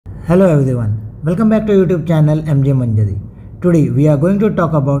Hello everyone, welcome back to YouTube channel MJ Manjari. Today we are going to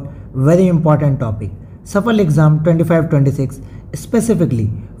talk about very important topic, SAFAL Exam 25-26, specifically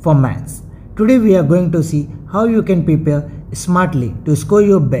for maths. Today we are going to see how you can prepare smartly to score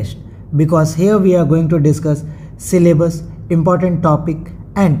your best, because here we are going to discuss syllabus, important topic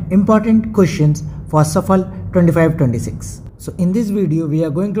and important questions for SAFAL 25-26. So in this video we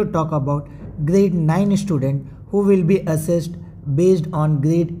are going to talk about grade 9 student who will be assessed based on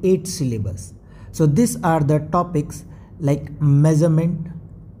grade 8 syllabus. So these are the topics like measurement,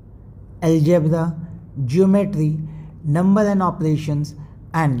 algebra, geometry, number and operations,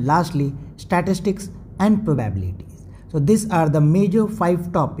 and lastly statistics and probabilities. So these are the major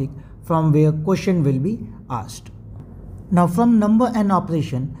 5 topics from where question will be asked. Now from number and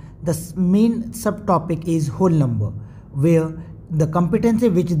operation, the main subtopic is whole number, where the competency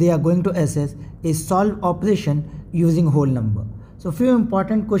which they are going to assess is solve operation using whole number. So few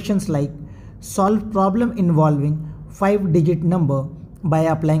important questions like solve problem involving 5-digit number by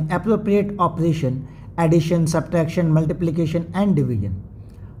applying appropriate operation, addition, subtraction, multiplication and division.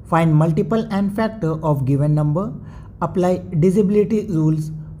 Find multiple and factor of given number. Apply divisibility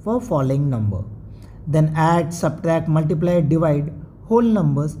rules for following number. Then add, subtract, multiply, divide whole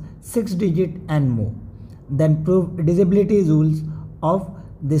numbers 6-digit and more. Then prove divisibility rules of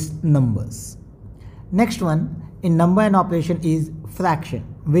these numbers. Next one in number and operation is fraction,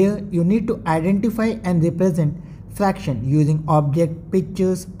 where you need to identify and represent fraction using object,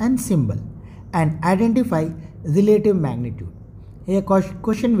 pictures and symbol, and identify relative magnitude. Here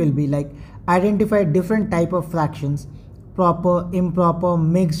question will be like identify different type of fractions, proper, improper,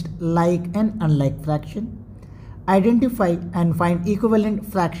 mixed, like and unlike fraction. Identify and find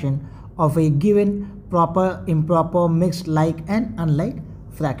equivalent fraction of a given proper, improper, mixed, like and unlike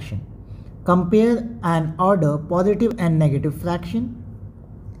fraction. Compare and order positive and negative fraction.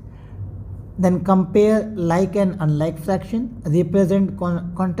 Then compare like and unlike fraction. Represent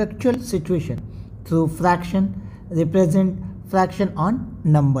contextual situation through fraction. Represent fraction on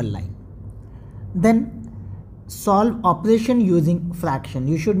number line. Then solve operation using fraction.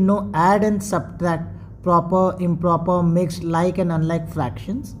 You should know add and subtract proper, improper, mixed, like and unlike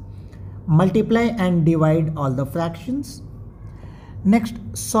fractions. Multiply and divide all the fractions. Next,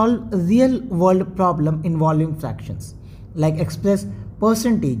 solve real world problem involving fractions, like express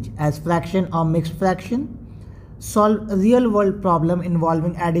percentage as fraction or mixed fraction. Solve real world problem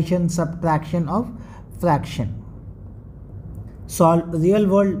involving addition, subtraction of fraction. Solve real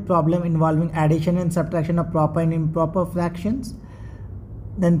world problem involving addition and subtraction of proper and improper fractions.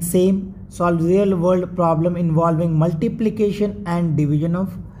 Then same, solve real world problem involving multiplication and division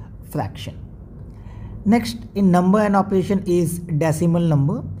of fraction. Next in number and operation is decimal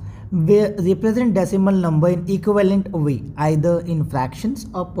number, where represent decimal number in equivalent way either in fractions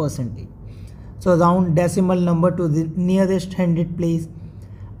or percentage. So round decimal number to the nearest hundred place.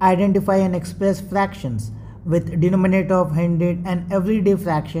 Identify and express fractions with denominator of hundred and everyday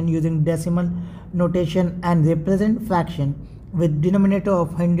fraction using decimal notation, and represent fraction with denominator of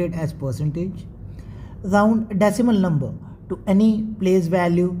 100 as percentage. Round decimal number to any place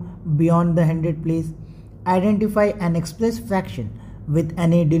value beyond the 100 place. Identify and express fraction with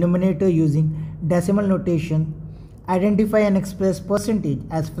any denominator using decimal notation. Identify and express percentage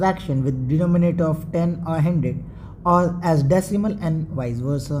as fraction with denominator of 10 or 100 or as decimal and vice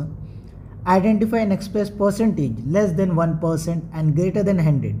versa. Identify and express percentage less than 1% and greater than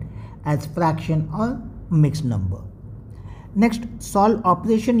 100 as fraction or mixed number. Next, solve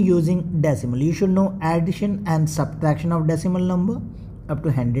operation using decimal. You should know addition and subtraction of decimal number up to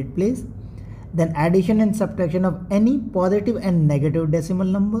 100 place. Then addition and subtraction of any positive and negative decimal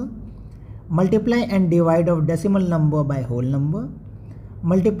number. Multiply and divide of decimal number by whole number.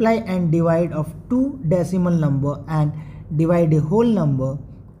 Multiply and divide of 2 decimal number and divide a whole number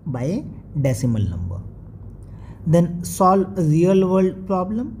by a decimal number. Then solve real world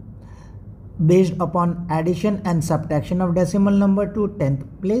problem based upon addition and subtraction of decimal number to 10th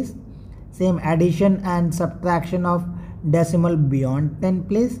place. Same addition and subtraction of decimal beyond 10th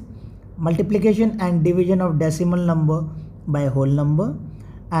place. Multiplication and division of decimal number by whole number,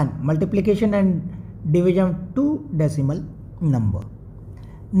 and multiplication and division of 2 decimal number.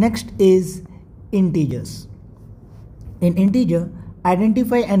 Next is integers. In integer,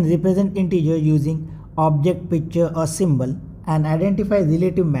 identify and represent integer using object, picture or symbol, and identify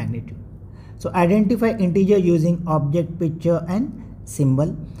relative magnitude. So identify integer using object, picture and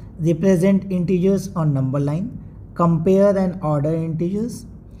symbol. Represent integers on number line. Compare and order integers.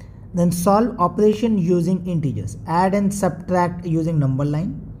 Then solve operation using integers. Add and subtract using number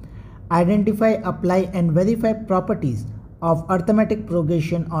line. Identify, apply and verify properties of arithmetic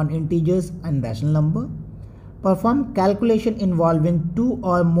progression on integers and rational number. Perform calculation involving two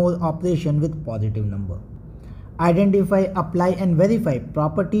or more operations with positive number. Identify, apply and verify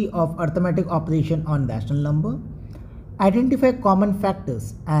property of arithmetic operation on rational number. Identify common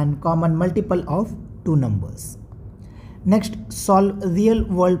factors and common multiple of two numbers. Next, solve real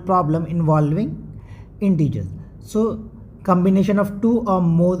world problem involving integers. So, combination of two or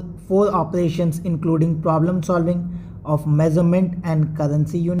more four operations including problem solving of measurement and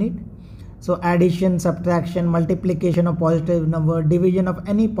currency unit. So addition, subtraction, multiplication of positive number, division of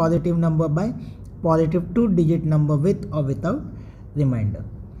any positive number by positive two-digit number with or without remainder.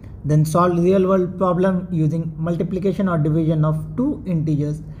 Then solve real world problem using multiplication or division of two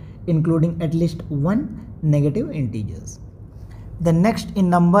integers including at least one negative integers. The next in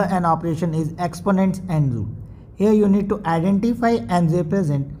number and operation is exponents and root. Here you need to identify and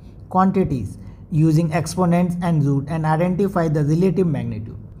represent quantities using exponents and root and identify the relative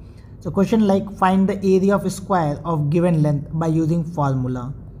magnitude. So question like find the area of a square of given length by using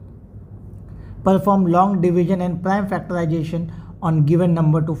formula. Perform long division and prime factorization on given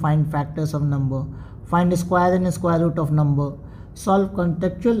number to find factors of number. Find a square and a square root of number. Solve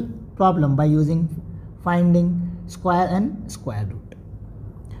contextual problem by using finding square and square root.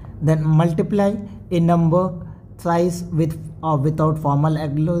 Then multiply a number thrice with or without formal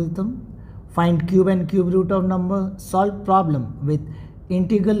algorithm. Find cube and cube root of number. Solve problem with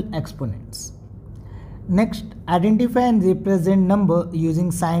integral exponents. Next, identify and represent number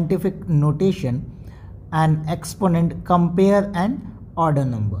using scientific notation and exponent, compare and order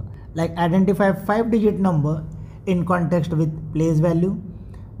number. Like identify 5-digit number in context with place value,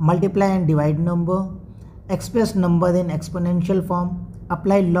 multiply and divide number, express number in exponential form,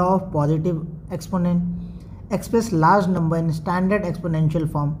 apply law of positive exponent, express large number in standard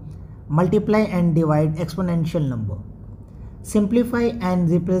exponential form, multiply and divide exponential number. Simplify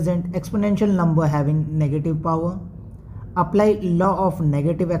and represent exponential number having negative power. Apply law of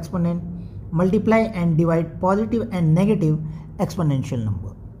negative exponent. Multiply and divide positive and negative exponential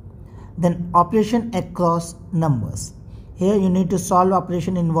number. Then operation across numbers. Here you need to solve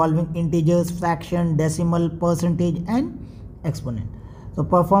operation involving integers, fraction, decimal, percentage and exponent. So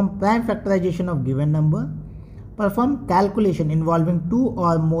perform prime factorization of given number. Perform calculation involving two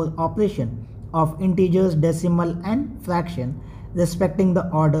or more operation of integers, decimal and fraction respecting the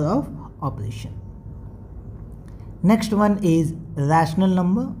order of operation. Next one is rational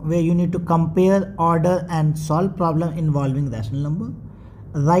number, where you need to compare, order and solve problem involving rational number.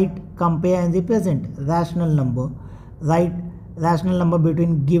 Write, compare and represent rational number. Write rational number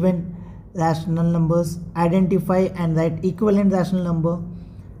between given rational numbers. Identify and write equivalent rational number.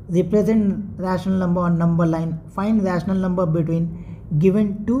 Represent rational number on number line. Find rational number between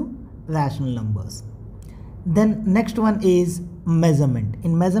given two rational numbers. Then next one is measurement.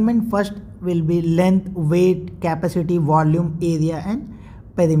 In measurement, first will be length, weight, capacity, volume, area and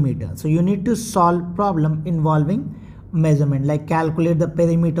perimeter. So you need to solve problem involving measurement, like calculate the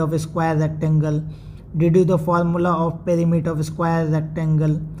perimeter of a square rectangle, deduce the formula of perimeter of a square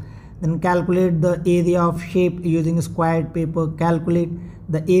rectangle, then calculate the area of shape using squared paper, calculate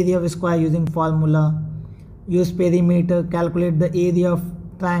the area of a square using formula, use perimeter, calculate the area of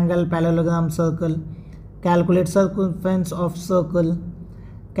triangle, parallelogram, circle, calculate circumference of circle,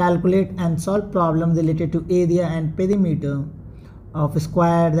 calculate and solve problem related to area and perimeter of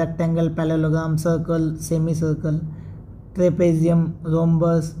square, rectangle, parallelogram, circle, semicircle, trapezium,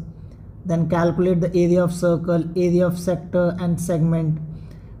 rhombus. Then calculate the area of circle, area of sector and segment.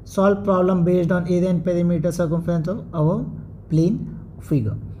 Solve problem based on area and perimeter, circumference of our plane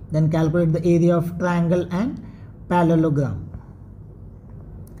figure. Then calculate the area of triangle and parallelogram.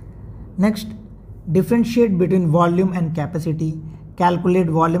 Next, differentiate between volume and capacity. Calculate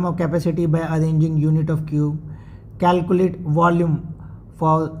volume of capacity by arranging unit of cube. Calculate volume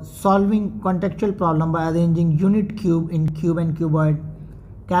for solving contextual problem by arranging unit cube in cube and cuboid.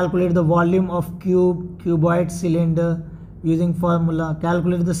 Calculate the volume of cube, cuboid, cylinder using formula.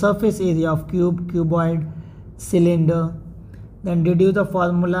 Calculate the surface area of cube, cuboid, cylinder. Then deduce the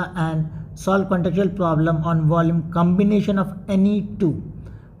formula and solve contextual problem on volume combination of any two.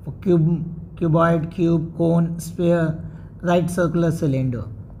 For cube, cuboid, cube, cone, sphere, right circular cylinder.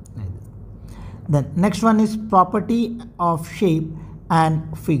 Then next one is property of shape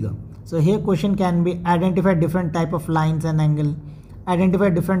and figure. So here question can be identify different type of lines and angle, identify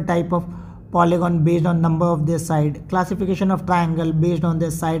different type of polygon based on number of their side, classification of triangle based on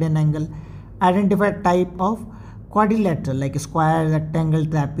their side and angle, identify type of quadrilateral like square, rectangle,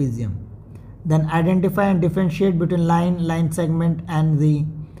 trapezium. Then identify and differentiate between line, line segment and the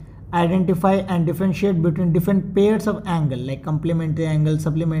Identify and differentiate between different pairs of angle like complementary angle,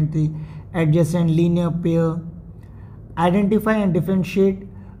 supplementary, adjacent, linear pair. Identify and differentiate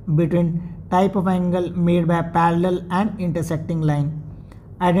between type of angle made by parallel and intersecting line.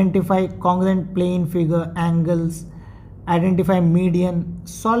 Identify congruent plane figure angles. Identify median.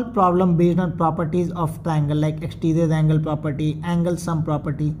 Solve problem based on properties of triangle like exterior angle property, angle sum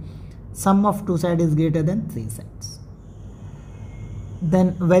property. Sum of two sides is greater than three sides.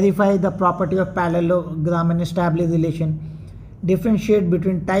 Then verify the property of parallelogram and establish relation. Differentiate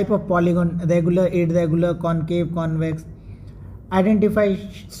between type of polygon, regular, irregular, concave, convex. Identify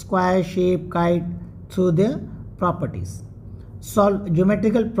square, shape, kite through their properties. Solve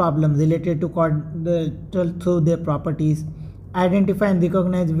geometrical problems related to quadrilateral through their properties. Identify and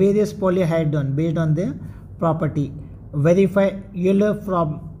recognize various polyhedron based on their property. Verify Euler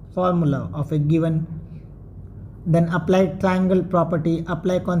formula of a given. Then apply triangle property.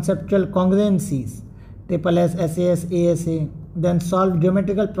 Apply conceptual congruencies. SSS, SAS, ASA. Then solve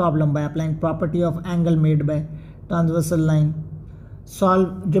geometrical problem by applying property of angle made by transversal line.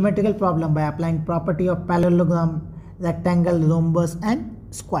 Solve geometrical problem by applying property of parallelogram, rectangle, rhombus and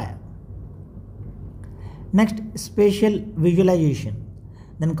square. Next, spatial visualization.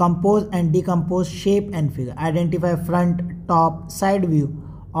 Then compose and decompose shape and figure. Identify front, top, side view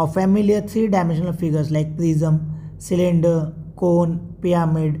of familiar three-dimensional figures like prism, cylinder, cone,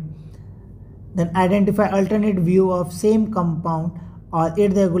 pyramid. Then identify alternate view of same compound or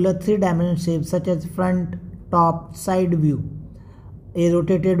irregular three-dimensional shapes such as front, top, side view, a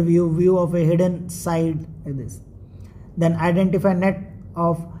rotated view, view of a hidden side like this. Then identify net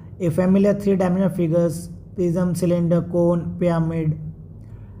of a familiar three-dimensional figures, prism, cylinder, cone, pyramid.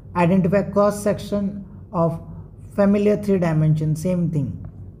 Identify cross section of familiar three dimensions, same thing.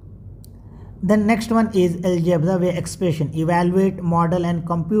 Then next one is algebra where expression. Evaluate, model and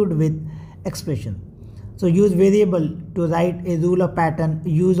compute with expression. So use variable to write a rule of pattern.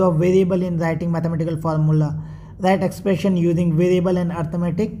 Use of variable in writing mathematical formula. Write expression using variable and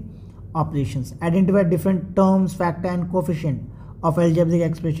arithmetic operations. Identify different terms, factor and coefficient of algebraic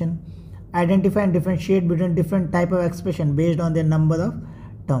expression. Identify and differentiate between different type of expression based on their number of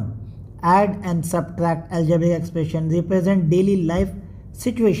terms. Add and subtract algebraic expression. Represent daily life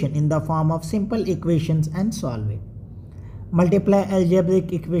situation in the form of simple equations and solve it. Multiply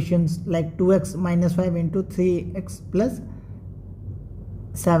algebraic equations like 2x minus 5 into 3x plus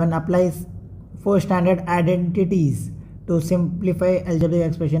 7. Applies 4 standard identities to simplify algebraic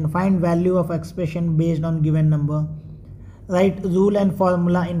expression. Find value of expression based on given number. Write rule and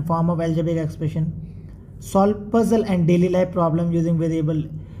formula in form of algebraic expression. Solve puzzle and daily life problem using variable.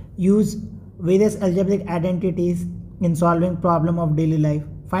 Use various algebraic identities in solving problem of daily life.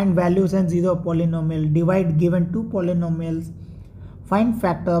 Find values and zero of polynomial. Divide given two polynomials. Find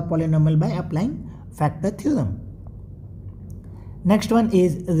factor of polynomial by applying factor theorem. Next one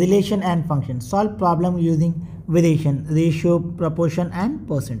is relation and function. Solve problem using variation, ratio, proportion and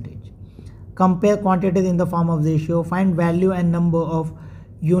percentage. Compare quantities in the form of ratio. Find value and number of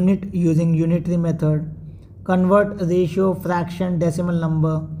unit using unitary method. Convert ratio, fraction, decimal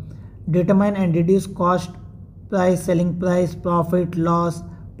number. Determine and reduce cost, price, selling price, profit, loss,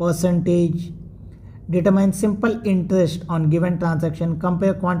 percentage. Determine simple interest on given transaction.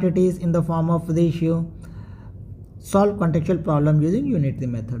 Compare quantities in the form of ratio. Solve contextual problem using unitary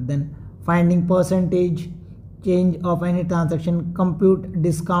method. Then finding percentage change of any transaction. Compute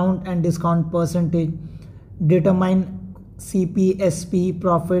discount and discount percentage. Determine CP, SP,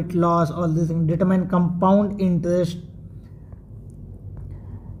 profit, loss, all these things. Determine compound interest.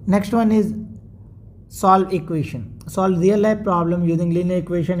 Next one is solve equation. Solve real life problem using linear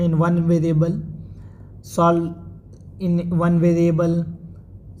equation in one variable. Solve in one variable.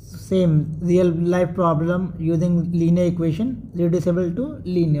 Same real life problem using linear equation reducible to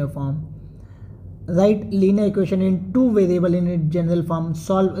linear form. Write linear equation in two variable in its general form.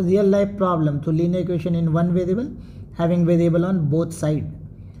 Solve real life problem through linear equation in one variable having variable on both sides.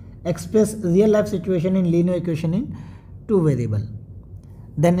 Express real life situation in linear equation in two variable.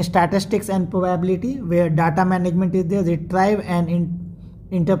 Then statistics and probability where data management is there. Retrieve and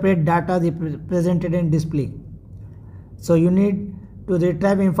interpret data represented in display. So you need to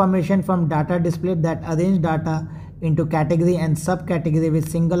retrieve information from data display that arrange data into category and subcategory with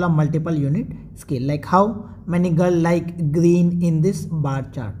single or multiple unit scale, like how many girls like green in this bar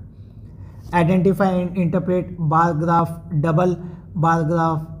chart. Identify and interpret bar graph, double bar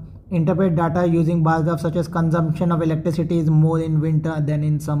graph. Interpret data using bar graph such as consumption of electricity is more in winter than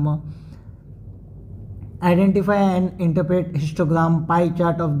in summer. Identify and interpret histogram, pie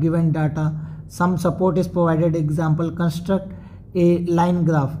chart of given data. Some support is provided. Example, construct a line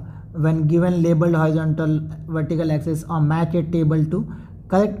graph when given labeled horizontal vertical axis or match a table to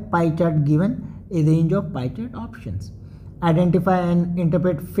correct pie chart given a range of pie chart options. Identify and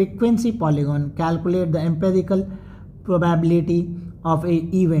interpret frequency polygon. Calculate the empirical probability of a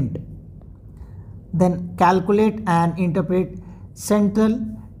event. Then calculate and interpret central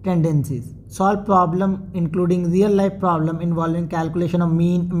tendencies. Solve problem including real life problem involving calculation of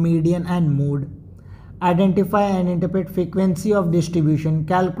mean, median and mode. Identify and interpret frequency of distribution.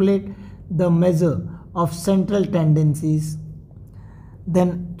 Calculate the measure of central tendencies.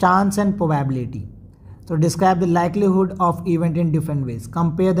 Then chance and probability. So describe the likelihood of event in different ways.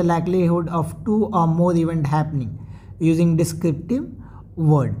 Compare the likelihood of two or more events happening using descriptive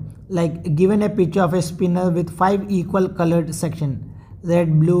word. Like given a picture of a spinner with 5 equal colored sections,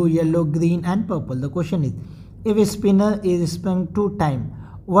 red, blue, yellow, green and purple. The question is, if a spinner is spun 2 times,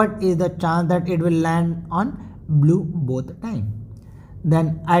 what is the chance that it will land on blue both times?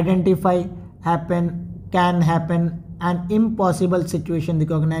 Then identify can happen an impossible situation,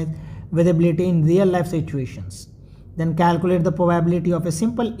 recognize variability in real life situations. Then calculate the probability of a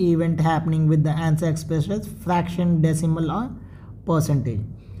simple event happening with the answer expressed as fraction, decimal or percentage.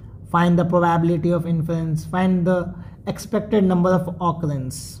 Find the probability of inference. Find the expected number of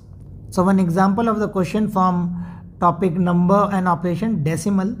occurrence. So one example of the question from topic number and operation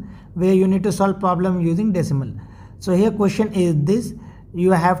decimal, where you need to solve problem using decimal. So here question is this: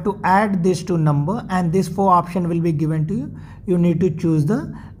 you have to add this to number and this 4 option will be given to you. You need to choose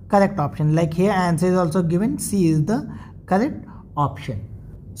the correct option. Like here answer is also given, C is the correct option.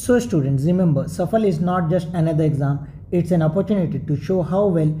 So students, remember, SAFAL is not just another exam. It's an opportunity to show how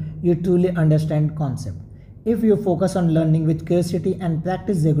well you truly understand concept. If you focus on learning with curiosity and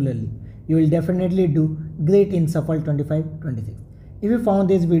practice regularly, you will definitely do great in SAFAL 25-26. If you found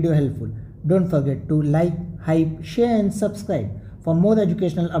this video helpful, don't forget to like, hype, share and subscribe for more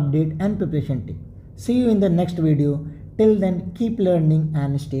educational update and preparation tips. See you in the next video. Till then, keep learning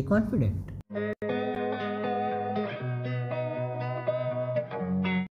and stay confident.